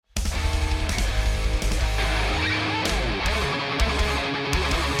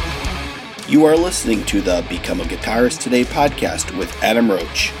You are listening to the Become a Guitarist Today podcast with Adam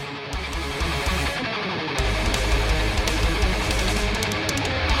Roach.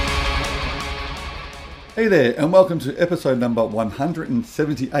 Hey there, and welcome to episode number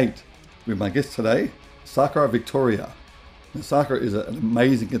 178 with my guest today, Sakura Victoria. Now, Sakura is an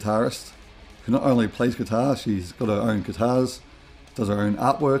amazing guitarist who not only plays guitar, she's got her own guitars, does her own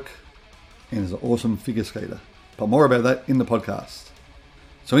artwork, and is an awesome figure skater. But more about that in the podcast.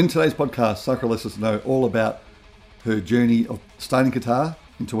 So in today's podcast, Sakura lets us know all about her journey of starting guitar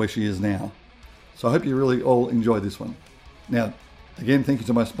into where she is now. So I hope you really all enjoy this one. Now, again, thank you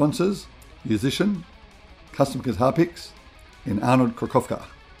to my sponsors, Musician, Custom Guitar Picks, and Arnold Krakovka.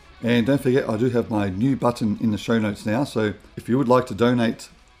 And don't forget, I do have my new button in the show notes now, so if you would like to donate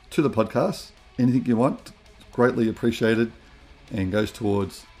to the podcast, anything you want, greatly appreciated, and goes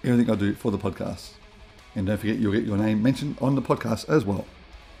towards everything I do for the podcast. And don't forget, you'll get your name mentioned on the podcast as well.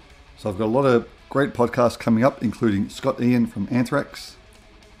 So I've got a lot of great podcasts coming up, including Scott Ian from Anthrax,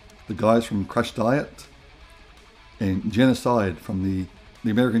 the guys from Crash Diet, and Genocide from the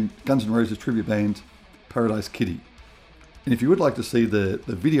American Guns N' Roses tribute band Paradise Kitty. And if you would like to see the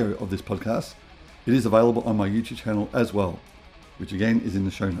video of this podcast, it is available on my YouTube channel as well, which again is in the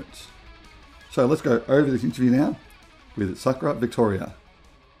show notes. So let's go over this interview now with Sakura Victoria.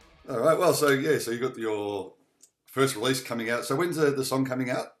 All right, well, so you got your first release coming out. So when's the song coming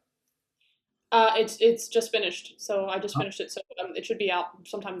out? It's just finished, so I just finished it, so it should be out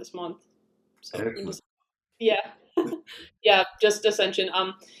sometime this month. So yeah, yeah, just Ascension.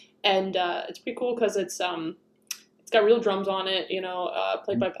 And it's pretty cool because it's got real drums on it.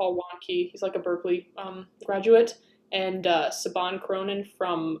 Played by Paul Wahnke. He's like a Berklee graduate, and Saban Cronin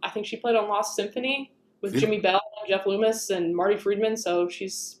from, I think she played on Lost Symphony with Jimmy Bell and Jeff Loomis and Marty Friedman. So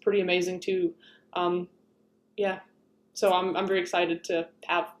she's pretty amazing too. So I'm very excited to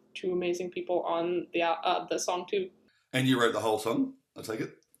have two amazing people on the song too. And you wrote the whole song, I take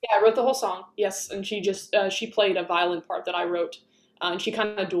it? Yeah, I wrote the whole song. Yes, and she played a violin part that I wrote, and she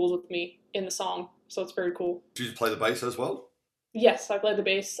kind of duels with me in the song, so it's very cool. Did you play the bass as well? Yes, I played the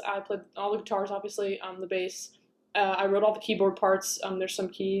bass. I played all the guitars, obviously. The bass. I wrote all the keyboard parts. There's some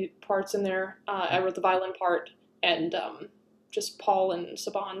key parts in there. I wrote the violin part, and just Paul and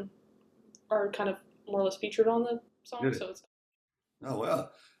Saban are kind of more or less featured on the song. Yeah. So it's. Oh wow!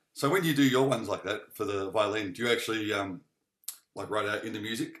 So when you do your ones like that for the violin, do you actually write out in the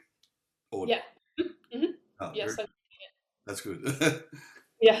music? Or... Yeah. Mm-hmm. Oh, yes. That's good.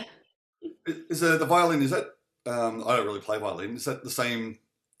 Yeah. Is the violin? Is that I don't really play violin. Is that the same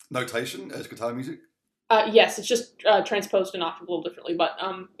notation as guitar music? Yes, it's just transposed an octave a little differently, but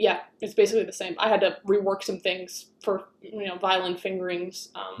yeah, it's basically the same. I had to rework some things for violin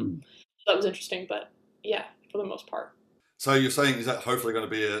fingerings. That was interesting, but yeah, for the most part. So you're saying, is that hopefully going to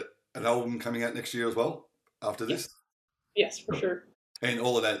be an album coming out next year as well after this? Yes, for sure. And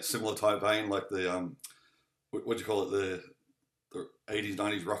all of that similar type vein, like the what do you call it, the 80s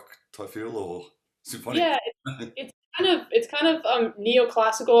 90s rock type feel or symphonic? Yeah, it's kind of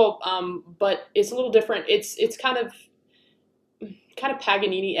neoclassical, but it's a little different. It's kind of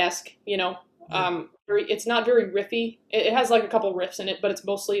Paganini-esque, it's not very riffy. It has like a couple riffs in it, but it's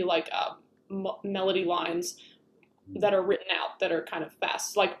mostly like melody lines that are written out that are kind of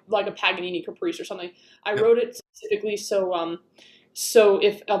fast, like a Paganini Caprice or something. I wrote it specifically so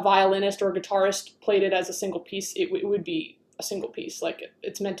if a violinist or a guitarist played it as a single piece, it would be a single piece. Like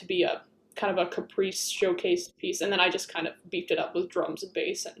it's meant to be a kind of a Caprice showcase piece, and then I just kind of beefed it up with drums and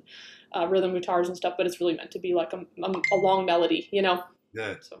bass and rhythm guitars and stuff. But it's really meant to be like a long melody, Yeah.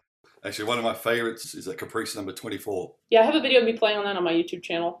 So. Actually, one of my favorites is a Caprice number 24. Yeah, I have a video of me playing on that on my YouTube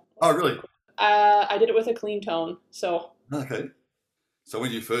channel. Oh, really? I did it with a clean tone, so. Okay. So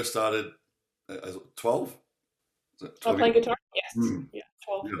when you first started, 12? Playing guitar? Yes. Yeah,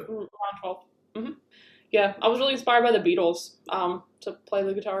 12. Yeah. Around 12. Mm-hmm. Yeah, I was really inspired by the Beatles to play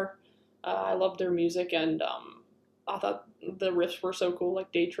the guitar. I loved their music, and I thought the riffs were so cool,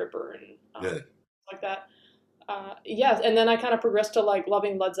 like Day Tripper and like that. And then I kind of progressed to like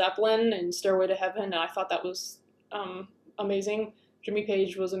loving Led Zeppelin and Stairway to Heaven, and I thought that was amazing. Jimmy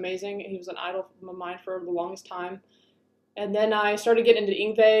Page was amazing. He was an idol of mine for the longest time. And then I started getting into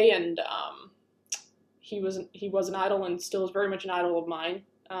Yngwie, and he was an idol and still is very much an idol of mine.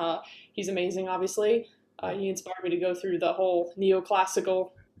 He's amazing, obviously. He inspired me to go through the whole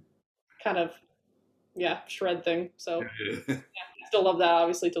neoclassical kind of shred thing. So I still love that,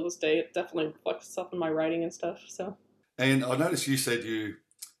 obviously, to this day. It definitely reflects itself in my writing and stuff. So. And I noticed you said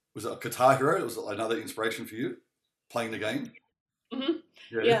was it a Guitar Hero? Was it another inspiration for you playing the game? Mm-hmm.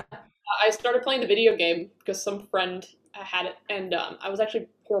 Yeah. I started playing the video game because some friend had it, and I was actually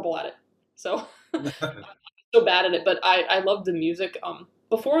horrible at it. So so bad at it, but I love the music.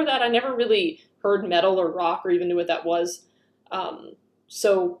 Before that, I never really heard metal or rock or even knew what that was.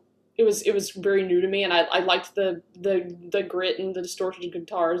 So it was very new to me, and I liked the grit and the distorted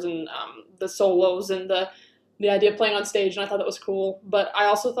guitars and the solos and the idea of playing on stage, and I thought that was cool. But I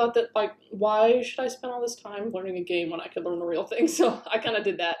also thought that like, why should I spend all this time learning a game when I could learn the real thing? So I kind of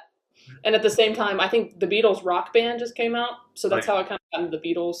did that. And at the same time, I think the Beatles Rock Band just came out, so that's Right. how I kind of got into the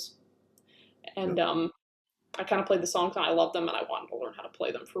Beatles. Yeah. And I kind of played the songs and I loved them, and I wanted to learn how to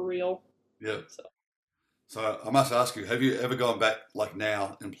play them for real. Yeah. So So I must ask you, have you ever gone back like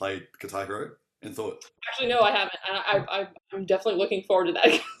now and played Guitar Hero and thought, actually, no, I haven't, and I'm definitely looking forward to that.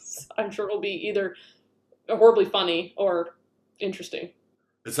 'Cause I'm sure it'll be either horribly funny or interesting.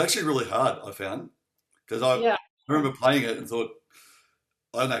 it's actually really hard, I found, because I Yeah, remember playing it and thought,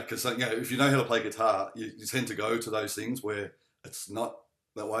 I don't know, because if you know how to play guitar, you tend to go to those things where it's not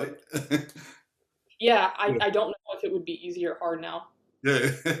that way. yeah. I, Yeah. I don't know if it would be easy or hard now.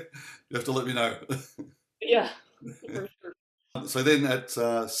 Yeah, you have to let me know. Yeah, for sure. So then at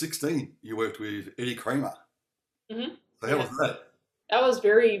 16, you worked with Eddie Kramer. Hmm. So how Yeah, was that? that was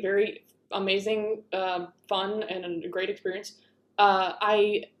very, very amazing, fun, and a great experience.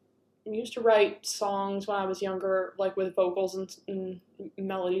 I used to write songs when I was younger, like with vocals and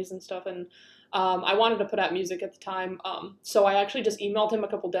melodies and stuff, and I wanted to put out music at the time. So I actually just emailed him a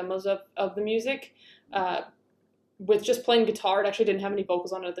couple demos of the music. Uh, with just playing guitar. It actually didn't have any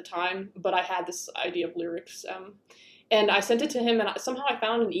vocals on it at the time, but I had this idea of lyrics. And I sent it to him, and somehow I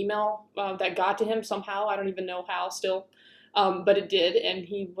found an email that got to him somehow. I don't even know how still, but it did. And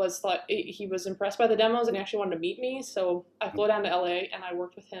he was impressed by the demos, and he actually wanted to meet me. So I flew down to LA, and I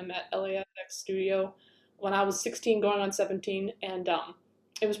worked with him at LAFX Studio when I was 16, going on 17, and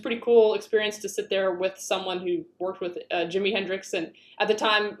it was a pretty cool experience to sit there with someone who worked with Jimi Hendrix, and at the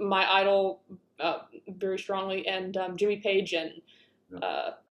time my idol very strongly, and Jimmy Page, and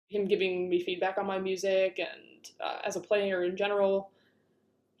Yeah. him giving me feedback on my music and as a player in general.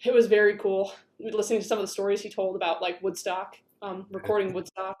 It was very cool listening to some of the stories he told about like Woodstock, recording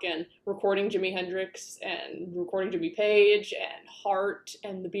Woodstock and recording Jimi Hendrix and recording Jimmy Page and Heart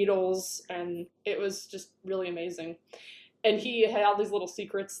and the Beatles, and it was just really amazing. And he had all these little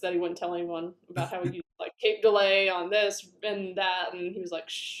secrets that he wouldn't tell anyone about how he used like cape delay on this and that, and he was like,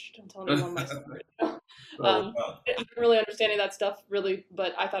 "Shh, don't tell anyone my secret." Oh, wow. I didn't really understand any of that stuff really,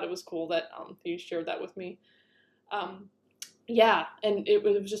 but I thought it was cool that he shared that with me. Um, yeah, and it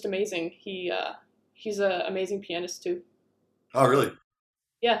was just amazing. He's an amazing pianist too. Oh, really?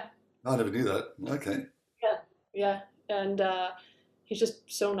 Yeah, I never knew that. Okay. yeah, yeah, and he's just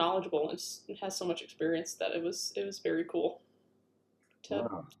so knowledgeable and has so much experience that it was very cool to Wow.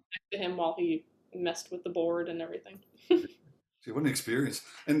 talk to him while he messed with the board and everything. Gee, what an experience.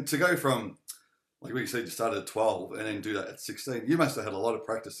 And to go from, like we said, you started at 12 and then do that at 16, you must have had a lot of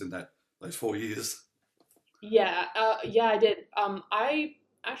practice in those 4 years. Yeah, yeah, I did. I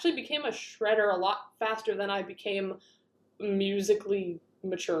actually became a shredder a lot faster than I became musically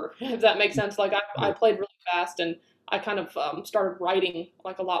mature, if that makes sense. Like I Yeah. played really fast, and I kind of started writing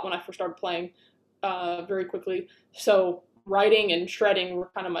like a lot when I first started playing very quickly. So writing and shredding were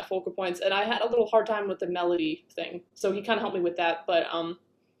kind of my focal points, and I had a little hard time with the melody thing. So he kind of helped me with that, but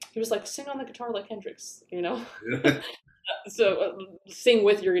he was like, sing on the guitar like Hendrix, you know? Yeah. So sing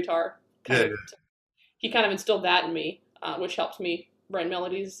with your guitar, kind Yeah. of. He kind of instilled that in me, which helped me write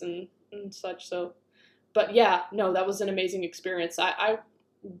melodies and such. So, but yeah, no, that was an amazing experience. I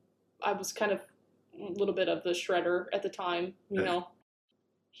was kind of a little bit of the shredder at the time, you Yeah. know.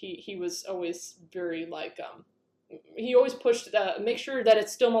 He was always very like he always pushed make sure that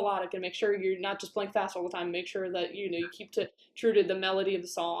it's still melodic, and make sure you're not just playing fast all the time. Make sure that you keep true to the melody of the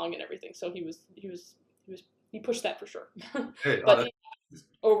song and everything. So he pushed that for sure. Yeah. Oh, But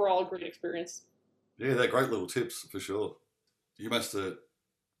overall, great experience. yeah, they're great little tips for sure. You must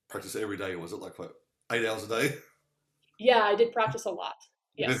practice every day, was it like what, 8 hours a day? Yeah, I did practice a lot.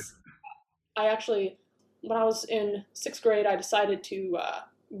 Yeah. Yes. I actually, when I was in sixth grade, I decided to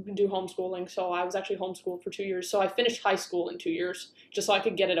do homeschooling. So I was actually homeschooled for 2 years. So I finished high school in 2 years just so I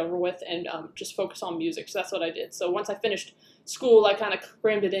could get it over with and just focus on music. So that's what I did. So once I finished school, I kind of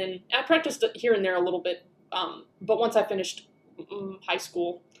crammed it in. I practiced it here and there a little bit. But once I finished high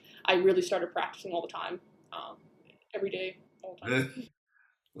school, I really started practicing all the time, every day, all the Yeah. time.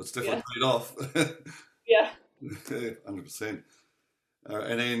 Well, it's Yeah. definitely paid off. Yeah. Yeah, 100%.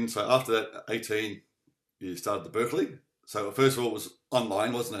 And then, so after that, 18, you started the Berkeley. So first of all, it was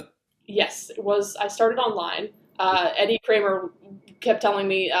online, wasn't it? Yes, it was. I started online. Eddie Kramer kept telling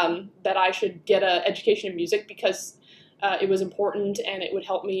me that I should get an education in music because it was important, and it would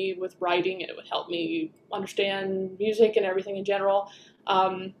help me with writing, and it would help me understand music and everything in general.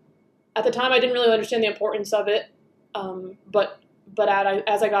 At the time, I didn't really understand the importance of it, but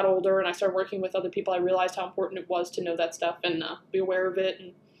as I got older and I started working with other people, I realized how important it was to know that stuff and be aware of it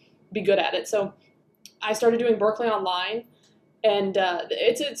and be good at it. So I started doing Berklee Online, and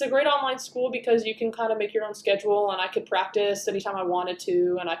it's a great online school because you can kind of make your own schedule, and I could practice anytime I wanted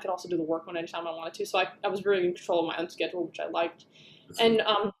to, and I could also do the work anytime I wanted to. So I was really in control of my own schedule, which I liked. And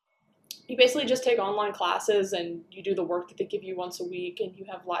you basically just take online classes and you do the work that they give you once a week, and you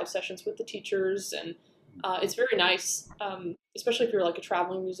have live sessions with the teachers, and it's very nice, especially if you're like a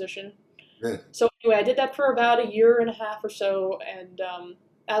traveling musician. Yeah. So anyway, I did that for about a year and a half or so, and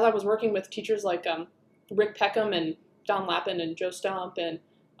as I was working with teachers like Rick Peckham and Don Lappin and Joe Stump and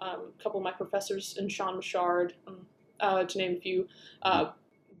a couple of my professors and Sean Machard, to name a few,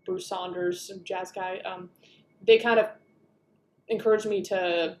 Bruce Saunders, jazz guy, they kind of encouraged me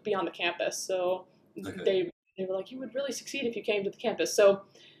to be on the campus. So they were like, you would really succeed if you came to the campus. So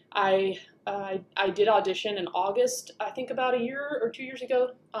I did audition in August, I think about a year or 2 years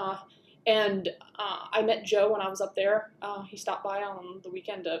ago, and I met Joe when I was up there. He stopped by on the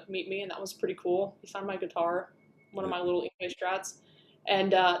weekend to meet me, and that was pretty cool. He signed my guitar, one of my little EMA Strats,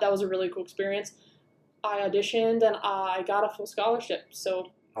 and that was a really cool experience. I auditioned, and I got a full scholarship,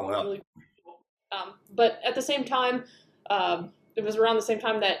 so Oh, wow. really cool. But at the same time, it was around the same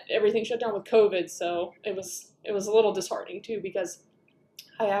time that everything shut down with COVID, so it was a little disheartening too, because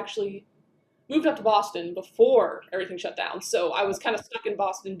I actually moved up to Boston before everything shut down, so I was kind of stuck in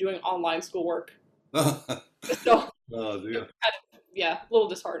Boston doing online schoolwork. So Oh, dear. yeah, a little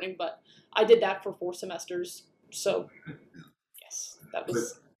disheartening, but I did that for 4 semesters. So yes, that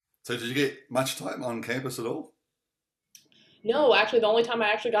was. So did you get much time on campus at all? No, actually, the only time I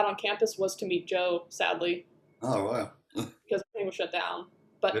actually got on campus was to meet Joe, sadly, Oh, wow. because everything was shut down.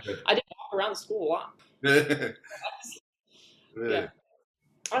 But Yeah. I did walk around the school a lot. Yeah. Yeah.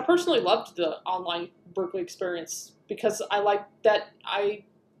 I personally loved the online Berklee experience because I liked that I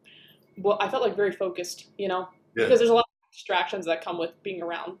felt like very focused, Yeah. because there's a lot of distractions that come with being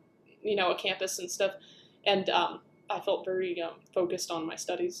around, a campus and stuff. And I felt very focused on my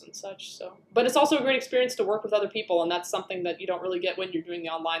studies and such. So, but it's also a great experience to work with other people, and that's something that you don't really get when you're doing the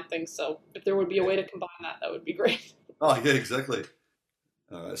online thing. So if there would be a way to combine that, that would be great. Oh, yeah, exactly.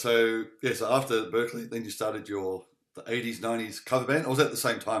 All right. So after Berklee, then you started the 80s, 90s cover band, or was that at the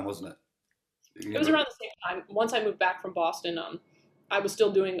same time, wasn't it? It was around the same time. Once I moved back from Boston, I was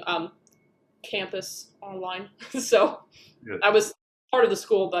still doing campus online. So Yeah. I was part of the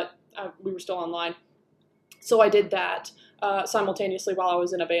school, but we were still online. So I did that simultaneously while I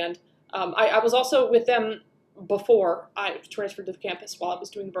was in a band. I was also with them before I transferred to the campus while I was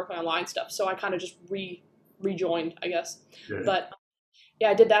doing the Berklee Online stuff. So I kind of just rejoined, I guess. Yeah. But yeah,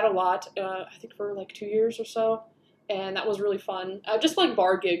 I did that a lot, I think for like 2 years or so. And that was really fun. Just like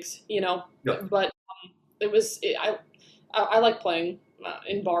bar gigs, Yeah. But I like playing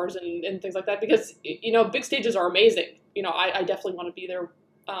in bars and things like that because, big stages are amazing. I definitely want to be there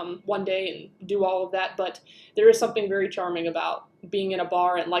one day and do all of that, but there is something very charming about being in a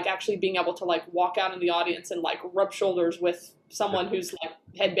bar and like actually being able to like walk out in the audience and like rub shoulders with someone who's like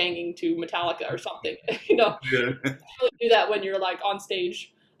headbanging to Metallica or something. Yeah. You really do that when you're like on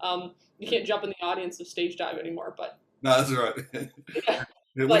stage. You can't jump in the audience of stage dive anymore, but No, that's right. yeah.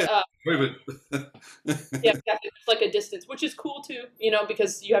 Yeah, But COVID. yeah, exactly. It's like a distance, which is cool too,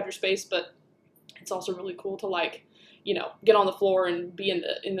 because you have your space, but it's also really cool to like, get on the floor and be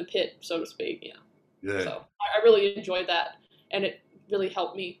in the pit, so to speak, Yeah. So I really enjoyed that, and it really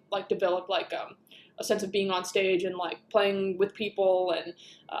helped me like develop like a sense of being on stage and like playing with people and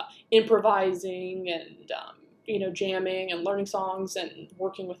improvising and jamming and learning songs and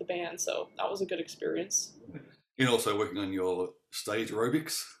working with the band. So that was a good experience. And also working on your stage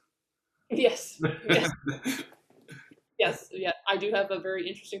aerobics. Yes. Yes. Yes. Yeah. I do have a very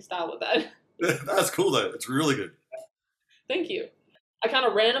interesting style with that. That's cool though. It's really good. Thank you. I kind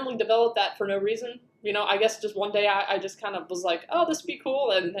of randomly developed that for no reason. I guess just one day I just kind of was like, oh, this would be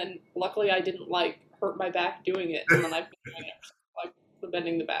cool. And then luckily I didn't like hurt my back doing it. And then I've been doing it, like the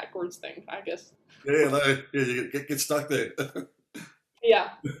bending the backwards thing, I guess. Yeah, you get stuck there. Yeah.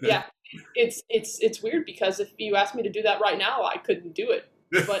 Yeah. It's weird because if you asked me to do that right now, I couldn't do it.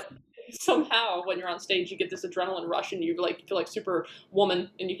 But somehow when you're on stage, you get this adrenaline rush and you feel like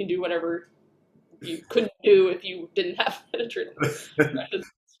Superwoman and you can do whatever you couldn't do if you didn't have that adrenaline. It's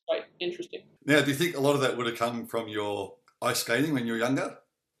quite interesting. Now, do you think a lot of that would have come from your ice skating when you were younger?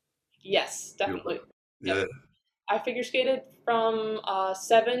 Yes, definitely. Yeah. Yep. I figure skated from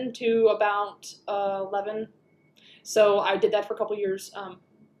 7 to about 11. So I did that for a couple years,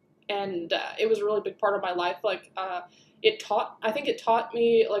 and it was a really big part of my life. Like I think it taught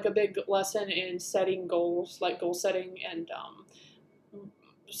me like a big lesson in setting goals, like goal setting and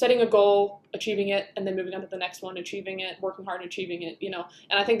setting a goal, achieving it, and then moving on to the next one, achieving it, working hard, achieving it.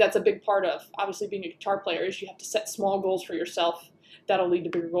 And I think that's a big part of obviously being a guitar player is you have to set small goals for yourself that'll lead to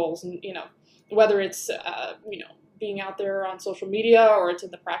bigger goals, and whether it's being out there on social media or it's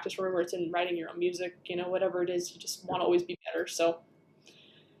in the practice room or it's in writing your own music, whatever it is, you just want to always be better. So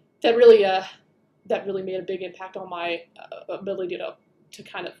that really made a big impact on my ability to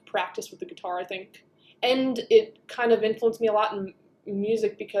kind of practice with the guitar, I think. And it kind of influenced me a lot in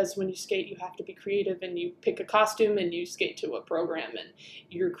music because when you skate, you have to be creative and you pick a costume and you skate to a program and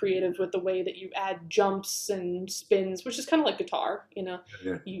you're creative with the way that you add jumps and spins, which is kind of like guitar,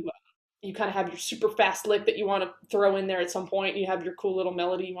 Yeah. You kind of have your super fast lick that you want to throw in there at some point. You have your cool little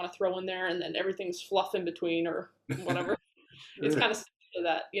melody you want to throw in there, and then everything's fluff in between or whatever. It's kind of similar to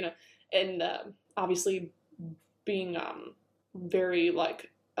that, and obviously being very like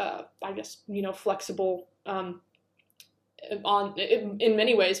I guess flexible in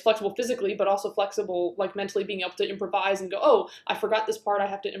many ways, flexible physically, but also flexible like mentally, being able to improvise and go, oh, I forgot this part, I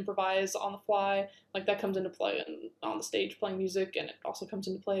have to improvise on the fly. Like that comes into play on the stage playing music, and it also comes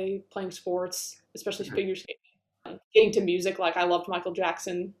into play playing sports, especially figure skating. Getting to music, like I loved Michael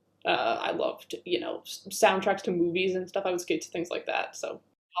Jackson. I loved soundtracks to movies and stuff. I would skate to things like that. So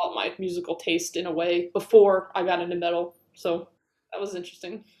all my musical taste in a way before I got into metal. So that was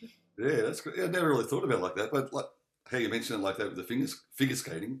interesting. Yeah, that's good. Yeah, I never really thought about it like that, but like how you mentioned it like that with the figure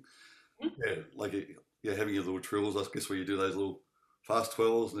skating. Mm-hmm. Yeah, like having your little trills, I guess, where you do those little fast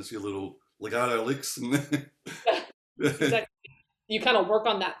twirls and it's your little legato licks. And Yeah, exactly. You kind of work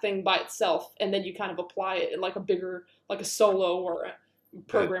on that thing by itself, and then you kind of apply it in like a bigger, like a solo or a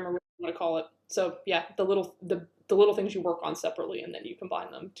program or whatever you want to call it. So yeah, the little things you work on separately, and then you combine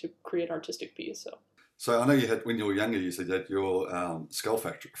them to create an artistic piece. So I know you had, when you were younger, you said that your skull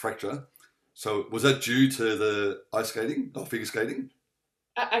fracture. So was that due to the ice skating or figure skating?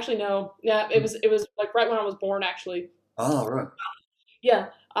 Actually, no. Yeah, it was like right when I was born. Actually, Oh, right. yeah,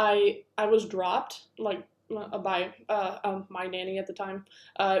 I was dropped like by my nanny at the time.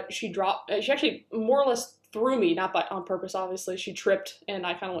 She actually more or less threw me, not by on purpose. Obviously, she tripped and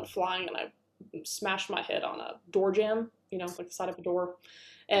I kind of went flying and I smashed my head on a door jamb. Like the side of a door,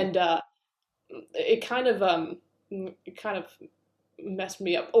 and it kind of messed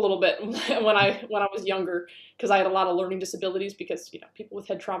me up a little bit when I was younger because I had a lot of learning disabilities because people with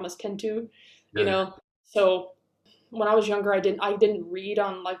head traumas tend to, Yeah. so when I was younger I didn't read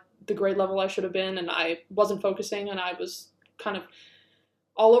on like the grade level I should have been, and I wasn't focusing, and I was kind of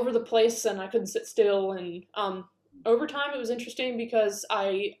all over the place and I couldn't sit still, and over time it was interesting because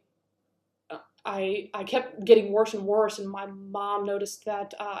I kept getting worse and worse, and my mom noticed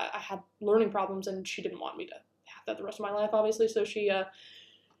that I had learning problems, and she didn't want me to have that the rest of my life, obviously. So she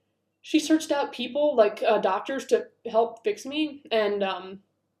searched out people like doctors to help fix me, and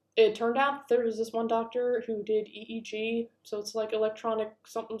it turned out there was this one doctor who did EEG, so it's like electronic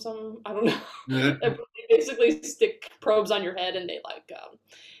something something. I don't know. Yeah. They basically stick probes on your head, and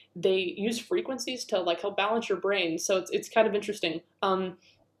they use frequencies to like help balance your brain. So it's kind of interesting.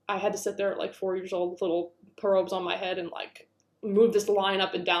 I had to sit there at like 4 years old with little probes on my head and like move this line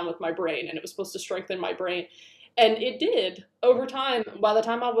up and down with my brain, and it was supposed to strengthen my brain. And it did over time. By the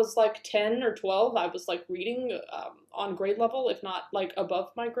time I was like 10 or 12, I was like reading on grade level, if not like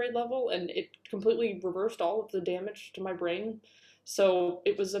above my grade level, and it completely reversed all of the damage to my brain. So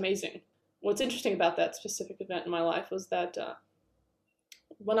it was amazing. What's interesting about that specific event in my life was that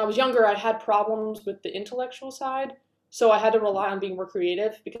when I was younger, I had problems with the intellectual side. So I had to rely on being more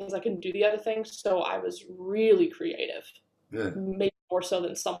creative because I couldn't do the other things. So I was really creative, Yeah. maybe more so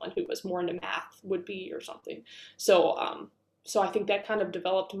than someone who was more into math would be or something. So so I think that kind of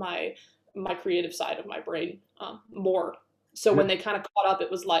developed my creative side of my brain more. So when they kind of caught up, it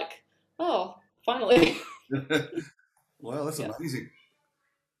was like, oh, finally. Wow, that's Yeah. amazing.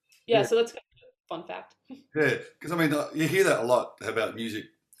 Yeah. Yeah, So that's kind of a fun fact. yeah. Because I mean, you hear that a lot about music.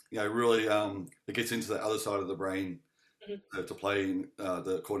 Really, it gets into the other side of the brain Mhm. to play in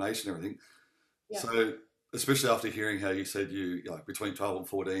the coordination and everything. Yeah. So, especially after hearing how you said you between 12 and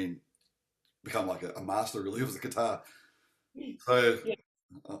 14 become like a master really of the guitar. So, Yeah.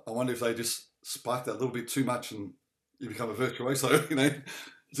 I wonder if they just spiked that a little bit too much and you become a virtuoso.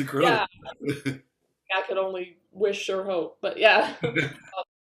 It's incredible. Yeah. I could only wish or hope, but yeah.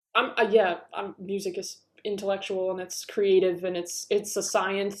 Music is intellectual and it's creative and it's a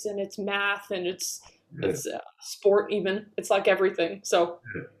science and it's math and it's Yeah. it's sport even. It's like everything. So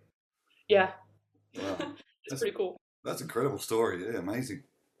yeah. Wow. it's pretty cool. That's an incredible story. Yeah, amazing.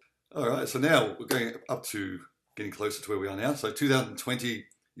 All right, so now we're going up to getting closer to where we are now. So 2020,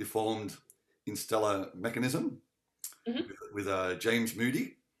 you formed Interstellar Mechanism with James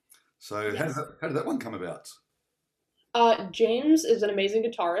Moody. So Yes. how did that one come about? James is an amazing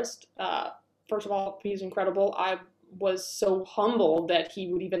guitarist. First of all, he's incredible. I was so humbled that he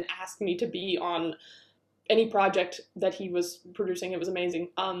would even ask me to be on any project that he was producing. It was amazing.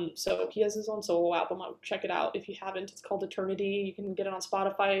 So he has his own solo album. Check it out if you haven't. It's called Eternity. You can get it on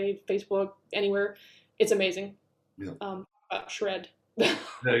Spotify, Facebook, anywhere. It's amazing. Yeah. Shred. Yeah,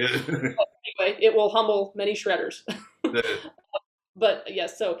 yeah. Anyway, it will humble many shredders. Yeah. But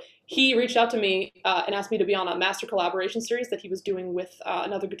yes, so he reached out to me and asked me to be on a master collaboration series that he was doing with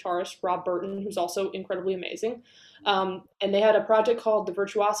another guitarist, Rob Burton, who's also incredibly amazing. And they had a project called The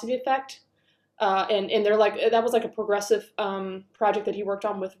Virtuosity Effect. And they're like, that was like a progressive project that he worked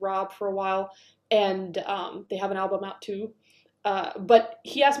on with Rob for a while. And they have an album out too. But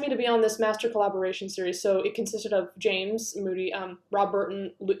he asked me to be on this master collaboration series. So it consisted of James Moody, Rob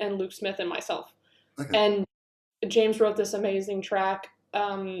Burton, and Luke Smith, and myself. Okay. And James wrote this amazing track,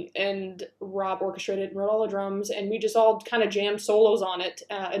 and Rob orchestrated and wrote all the drums, and we just all kind of jammed solos on it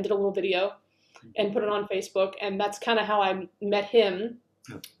and did a little video and put it on Facebook, and that's kind of how I met him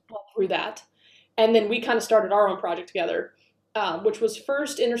through that. And then we kind of started our own project together, which was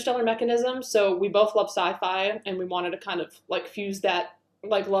first Interstellar Mechanism. So we both love sci-fi, and we wanted to kind of like fuse that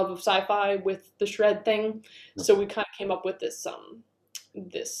like love of sci-fi with the shred thing. So we kind of came up with this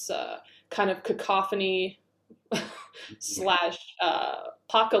kind of cacophony slash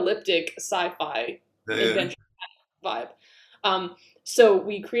apocalyptic sci-fi adventure vibe. So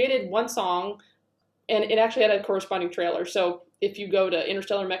we created one song, and it actually had a corresponding trailer. So if you go to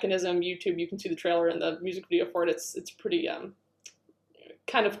Interstellar Mechanism YouTube, you can see the trailer and the music video for it. It's pretty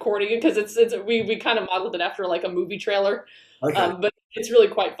kind of corny because we kind of modeled it after like a movie trailer, but it's really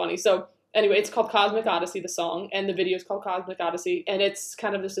quite funny. So anyway, it's called Cosmic Odyssey, the song, and the video is called Cosmic Odyssey, and it's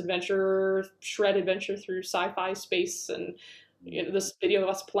kind of this shred adventure through sci-fi space, and this video of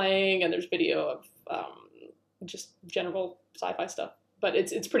us playing, and there's video of just general sci-fi stuff. But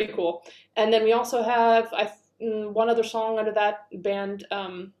it's pretty cool. And then we also have one other song under that band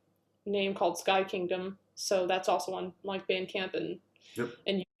name called Sky Kingdom. So that's also on like Bandcamp and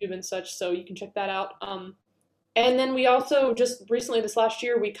YouTube and such. So you can check that out. And then we also just recently, this last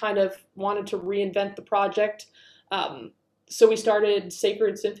year, we kind of wanted to reinvent the project. So we started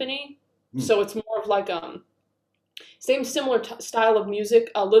Sacred Symphony. So it's more of like similar style of music,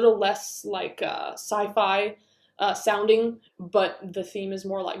 a little less like sci-fi sounding, but the theme is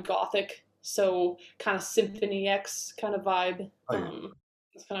more like gothic. So kind of Symphony X kind of vibe.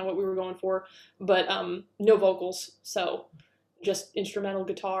 That's kind of what we were going for. But no vocals. So just instrumental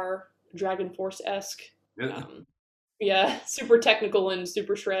guitar, Dragon Force-esque. Super technical and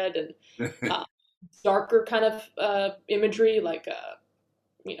super shred and darker kind of imagery, like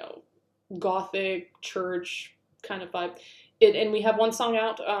gothic church kind of vibe. And we have one song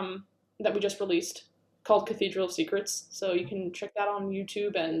out that we just released called Cathedral of Secrets, so you can check that on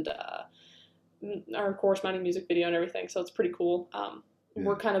YouTube and our corresponding music video and everything. So it's pretty cool.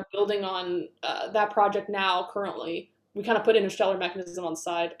 We're kind of building on that project now. Currently, we kind of put Interstellar Mechanism on the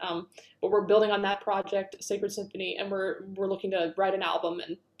side, but we're building on that project, Sacred Symphony, and we're looking to write an album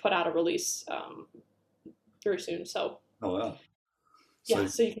and put out a release very soon. So wow. So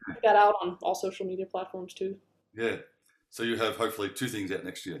you can check that out on all social media platforms too. Yeah. So you have hopefully two things out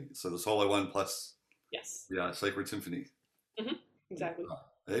next year. So the solo one plus Sacred Symphony. Exactly. Oh,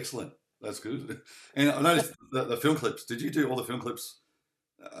 excellent. That's good. And I noticed the film clips. Did you do all the film clips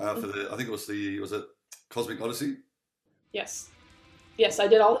for I think it was it Cosmic Odyssey? Yes, I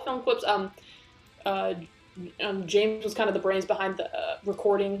did all the film clips. James was kind of the brains behind the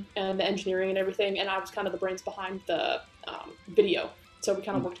recording and the engineering and everything, and I was kind of the brains behind the video. So we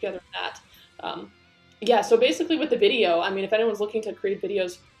kind of worked together on that. So basically with the video, I mean, if anyone's looking to create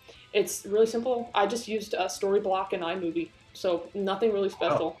videos, it's really simple. I just used a Storyblok and iMovie, so nothing really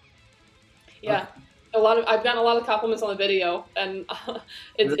special. I've gotten a lot of compliments on the video, and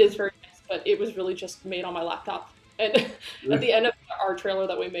it's very nice, but it was really just made on my laptop. And at the end of our trailer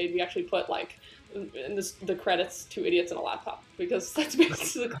that we made, we actually put like the credits, 2 idiots and a laptop, because that's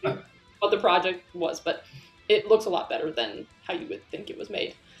basically what the project was. But it looks a lot better than how you would think it was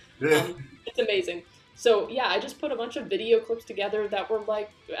made. It's amazing. So I just put a bunch of video clips together that were like,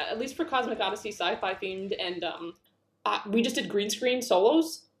 at least for Cosmic Odyssey, sci-fi themed, and we just did green screen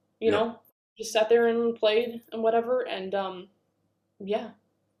solos, you know, just sat there and played and whatever, and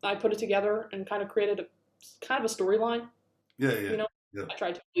I put it together and kind of created a storyline. You know, Yeah. I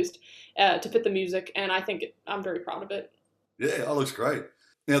tried to at least to fit the music, and I think I'm very proud of it. Yeah, that looks great.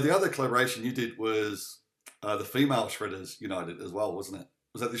 Now, the other collaboration you did was the Female Shredders United as well, wasn't it?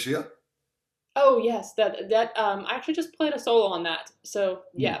 Was that this year? Oh yes, that I actually just played a solo on that. So Mm.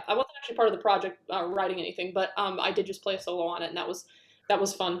 yeah, I wasn't actually part of the project writing anything, but I did just play a solo on it, and that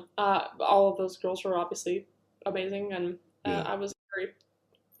was fun. All of those girls were obviously amazing, and Yeah, I was very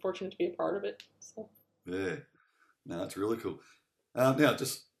fortunate to be a part of it. So. yeah. No, that's really cool. Now,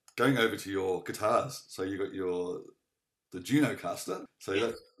 just going over to your guitars. So you got the Junocaster. So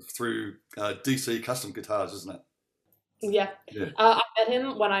that's through DC Custom Guitars, isn't it? Yeah, Yeah. I met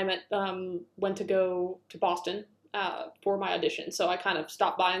him when I went to go to Boston for my audition. So I kind of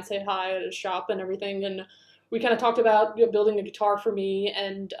stopped by and said hi at his shop and everything, and we kind of talked about building a guitar for me,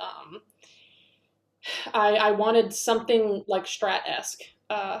 and I wanted something like Strat-esque.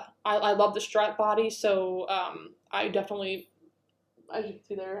 I love the Strat body, so I definitely, as you can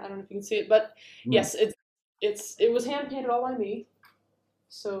see there, I don't know if you can see it, but Mm. yes, it was hand painted all by me.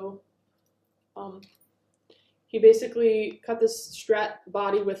 So um, he basically cut this Strat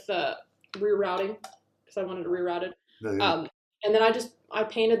body with rerouting because I wanted to reroute it. Yeah, yeah. And then I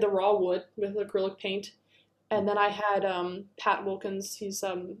painted the raw wood with acrylic paint. And then I had Pat Wilkins. He's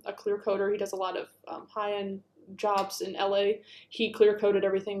a clear coater. He does a lot of high end jobs in LA. He clear coated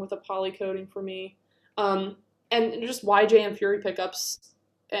everything with a poly coating for me. And just YJM Fury pickups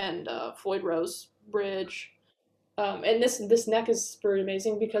and Floyd Rose bridge. And this neck is very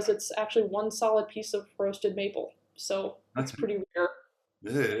amazing because it's actually one solid piece of roasted maple. So it's pretty rare.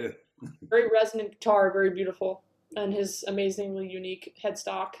 Yeah, yeah. Very resonant guitar, very beautiful. And his amazingly unique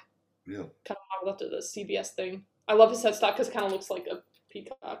headstock. Yeah. Kind of modeled after the CBS thing. I love his headstock because it kind of looks like a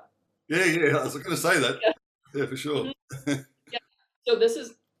peacock. Yeah, yeah. I was going to say that. Yeah. Yeah, for sure. Mm-hmm. Yeah. So this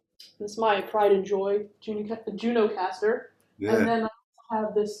is my pride and joy Junocaster, Yeah. and then I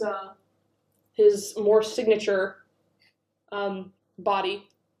have this his more signature body,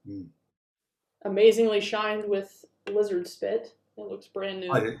 Mm. amazingly shined with lizard spit. It looks brand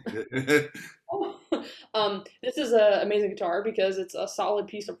new. Oh, yeah. This is an amazing guitar because it's a solid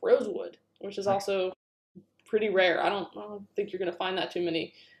piece of rosewood, which is also pretty rare. I don't think you're gonna find that too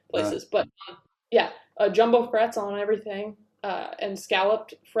many places. But yeah, jumbo frets on everything, and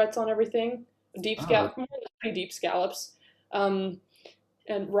scalloped frets on everything. Deep scallop, pretty deep scallops, and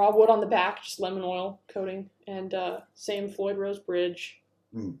raw wood on the back, just lemon oil coating, and same Floyd Rose bridge.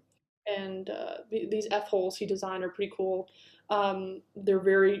 Mm. And these F holes he designed are pretty cool. They're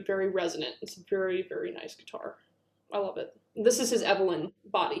very, very resonant. It's a very, very nice guitar. I love it. This is his Evelyn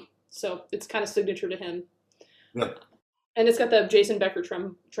body, so it's kind of signature to him. Yeah. And it's got the Jason Becker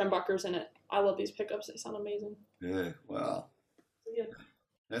trembuckers in it. I love these pickups. They sound amazing. Yeah, wow. Yeah.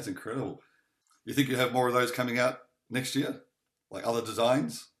 That's incredible. You think you have more of those coming out next year? Like other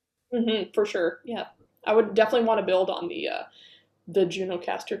designs? For sure. Yeah. I would definitely want to build on the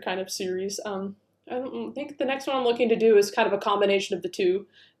Junocaster kind of series. I think the next one I'm looking to do is kind of a combination of the two,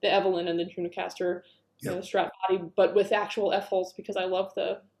 the Evelyn and the Junocaster, Yep. the Strat body, but with actual F holes because I love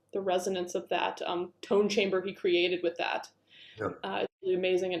the resonance of that tone chamber he created with that. Yep. It's really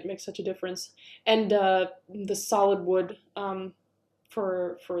amazing. It makes such a difference. And the solid wood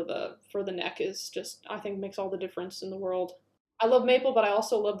for the neck is just, I think, makes all the difference in the world. I love maple, but I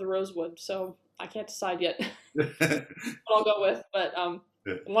also love the rosewood, so I can't decide yet what I'll go with. But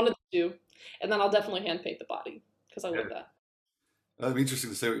Yeah. one of the two, and then I'll definitely hand paint the body because I love that. It'd be interesting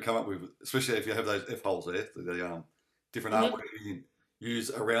to see what you come up with, especially if you have those F holes there, the different artwork you can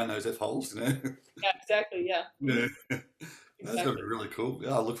use around those F holes, Yeah, exactly. Yeah. Yeah. That's going to be really cool.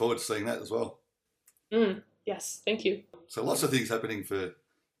 Yeah, I look forward to seeing that as well. Yes, thank you. So lots of things happening for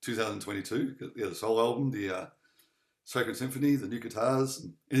 2022. Yeah, the soul album, the Sacred Symphony, the new guitars,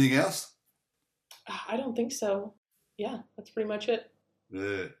 and anything else? I don't think so. Yeah, that's pretty much it.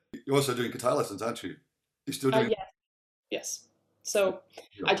 Yeah. You're also doing guitar lessons, aren't you? You're still doing Yes. So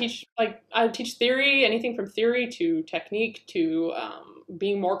Yeah. I teach theory, anything from theory to technique to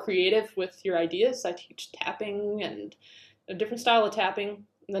being more creative with your ideas. I teach tapping and a different style of tapping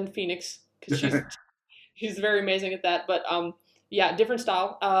than Phoenix because she's very amazing at that. But yeah, different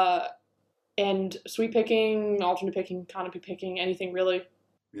style. And sweep picking, alternate picking, canopy picking, anything really.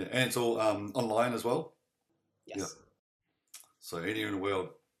 Yeah, and it's all online as well. Yes. Yeah. So anywhere in the world,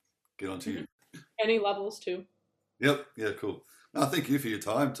 get onto you. Any levels too. Yep. Yeah. Cool. No, thank you for your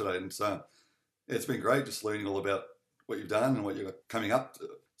time today, and it's been great just learning all about what you've done and what you're coming up to.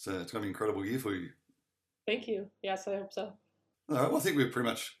 So it's going to be an incredible year for you. Thank you. Yes, I hope so. All right. Well, I think we've pretty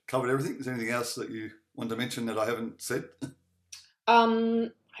much covered everything. Is there anything else that you wanted to mention that I haven't said? I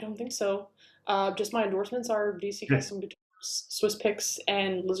don't think so. Just my endorsements are DC Custom Guitars Swiss Picks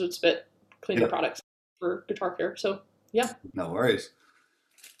and Lizard Spit cleaning products for guitar care. So yeah. No worries.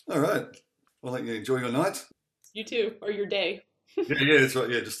 All right. Well, let you enjoy your night. You too, or your day. Yeah, that's right.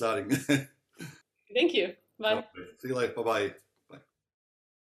 Yeah, just starting. Thank you. Bye. See you later. Bye bye.